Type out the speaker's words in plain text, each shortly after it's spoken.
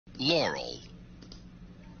Laurel.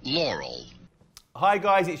 Laurel. Hi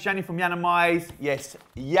guys, it's Yanny from Yannymize. Yes,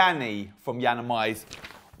 Yanny from Yannymize,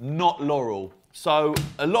 not Laurel. So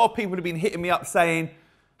a lot of people have been hitting me up saying,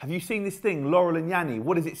 have you seen this thing, Laurel and Yanny?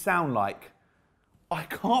 What does it sound like? I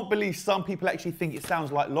can't believe some people actually think it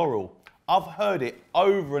sounds like Laurel. I've heard it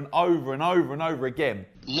over and over and over and over again.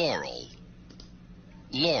 Laurel.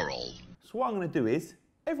 Laurel. So what I'm going to do is,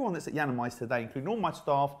 everyone that's at Yannymize today, including all my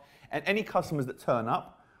staff and any customers that turn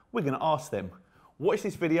up, we're going to ask them. Watch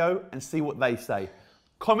this video and see what they say.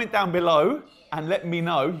 Comment down below and let me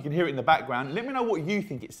know, you can hear it in the background, let me know what you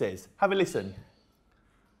think it says. Have a listen.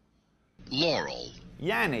 Laurel.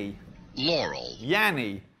 Yanny. Laurel.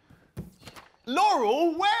 Yanny.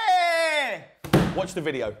 Laurel, where? Watch the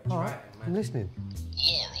video. All right, I'm listening.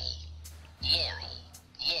 Laurel. Laurel.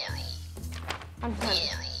 Laurel. I'm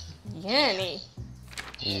Yanny.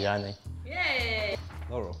 Yanny. Yay!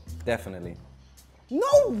 Laurel. Definitely.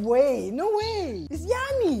 No way, no way. It's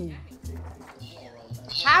Yanny.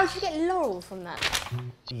 How did you get Laurel from that?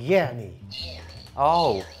 Yanny.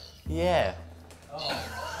 Oh, yeah.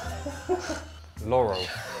 Laurel.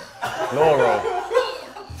 Laurel.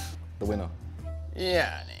 The winner.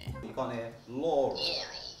 Yanny. You can't hear Laurel.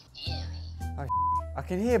 Oh, I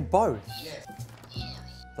can hear both.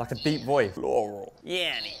 Like a deep voice. Laurel.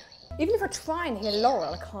 Yanny. Even if I try and hear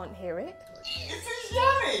Laurel, I can't hear it.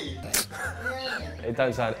 It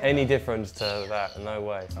don't sound any difference to that, no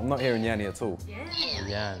way. I'm not hearing Yanny at all. Yanny,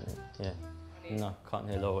 yeah. No, can't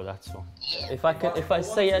hear Laurel at all. If I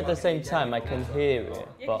say it at the same time, I can hear it,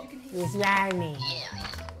 but It's Yanny.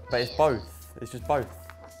 But it's both. It's just both.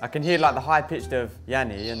 I can hear like the high pitched of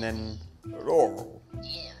Yanny and then Laurel.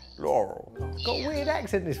 Laurel. Got a weird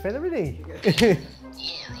accent, this fella, isn't he?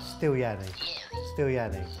 Still Yanny. Still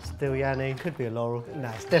Yanny. Still Yanny. Could be a Laurel. No,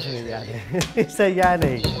 it's definitely Yanny. It's a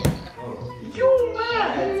Yanny. You're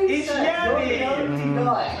mad! It's Yanny!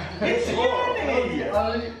 It's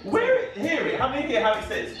Yanny! Where? Hear it. How many hear how it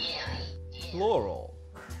says? Laurel.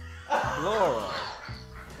 Laurel.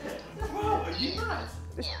 Bro, are you mad?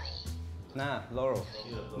 Nah, Laurel.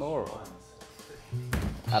 Laurel.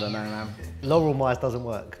 I don't know, man. Laurel Mize doesn't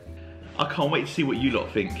work. I can't wait to see what you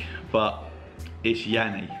lot think, but it's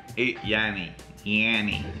Yanny. Yanny.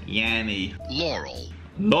 Yanny. Yanny. Laurel.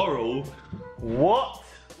 Laurel? What?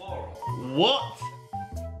 Laurel. What?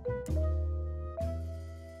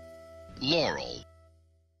 Laurel.